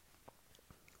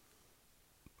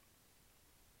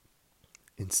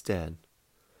Instead,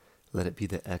 let it be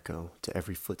the echo to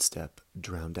every footstep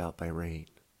drowned out by rain.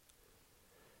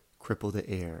 Cripple the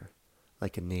air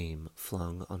like a name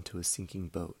flung onto a sinking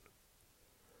boat.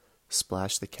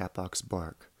 Splash the catbox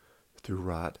bark through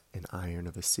rot and iron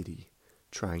of a city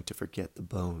trying to forget the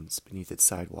bones beneath its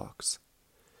sidewalks.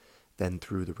 Then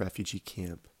through the refugee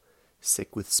camp,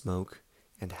 sick with smoke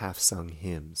and half-sung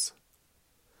hymns.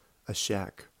 A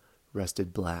shack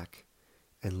rested black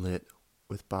and lit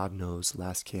with Bodno's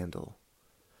last candle,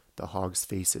 the hogs'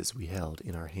 faces we held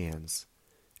in our hands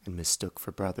and mistook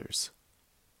for brothers.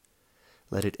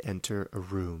 Let it enter a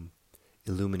room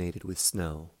illuminated with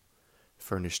snow,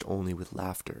 furnished only with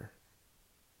laughter.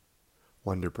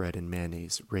 Wonder bread and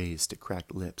mayonnaise raised to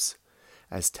cracked lips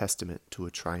as testament to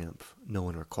a triumph no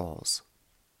one recalls.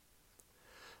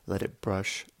 Let it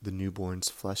brush the newborn's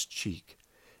flushed cheek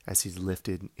as he's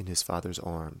lifted in his father's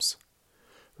arms,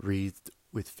 wreathed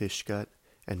with fish gut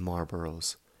and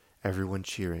Marlboros, everyone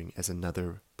cheering as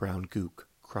another brown gook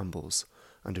crumbles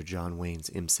under John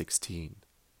Wayne's M16.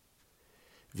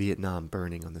 Vietnam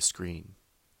burning on the screen.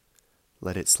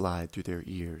 Let it slide through their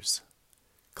ears,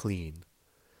 clean,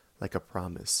 like a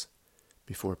promise,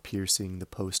 before piercing the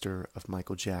poster of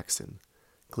Michael Jackson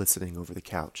glistening over the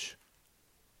couch.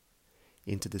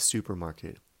 Into the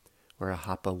supermarket, where a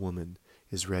Hapa woman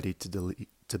is ready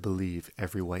to believe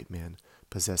every white man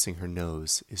possessing her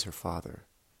nose is her father.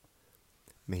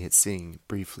 May it sing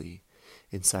briefly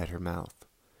inside her mouth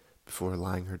before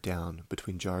lying her down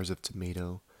between jars of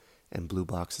tomato and blue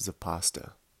boxes of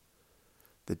pasta,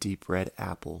 the deep red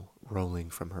apple rolling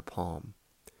from her palm,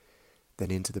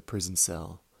 then into the prison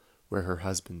cell where her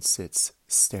husband sits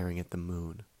staring at the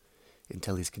moon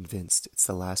until he's convinced it's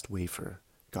the last wafer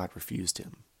God refused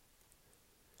him.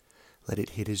 Let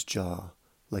it hit his jaw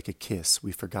like a kiss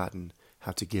we've forgotten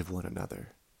how to give one another.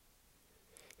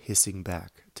 Hissing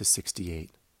back to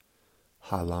 68,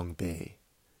 Ha Long Bay,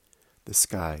 the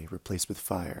sky replaced with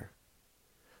fire,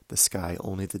 the sky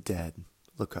only the dead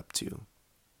look up to.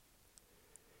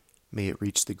 May it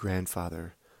reach the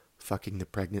grandfather fucking the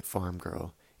pregnant farm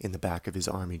girl in the back of his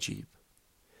army jeep,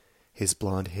 his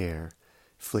blonde hair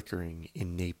flickering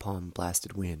in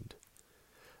napalm-blasted wind.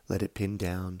 Let it pin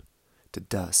down to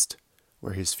dust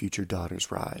where his future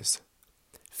daughters rise,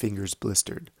 fingers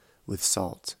blistered with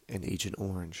salt and Agent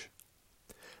Orange.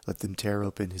 Let them tear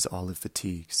open his olive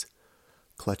fatigues,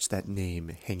 clutch that name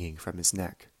hanging from his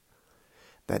neck,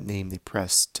 that name they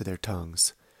press to their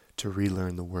tongues to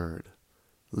relearn the word,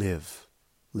 live,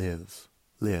 live,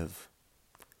 live.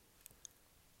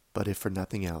 But if for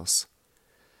nothing else,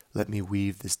 let me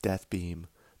weave this death beam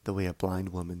the way a blind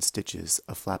woman stitches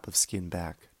a flap of skin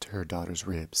back to her daughter's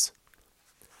ribs.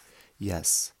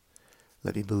 Yes,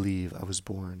 let me believe I was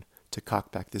born to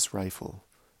cock back this rifle,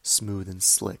 smooth and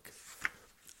slick,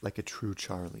 like a true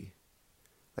Charlie,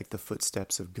 like the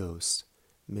footsteps of ghosts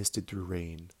misted through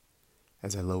rain,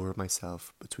 as I lower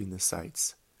myself between the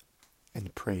sights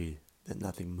and pray that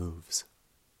nothing moves.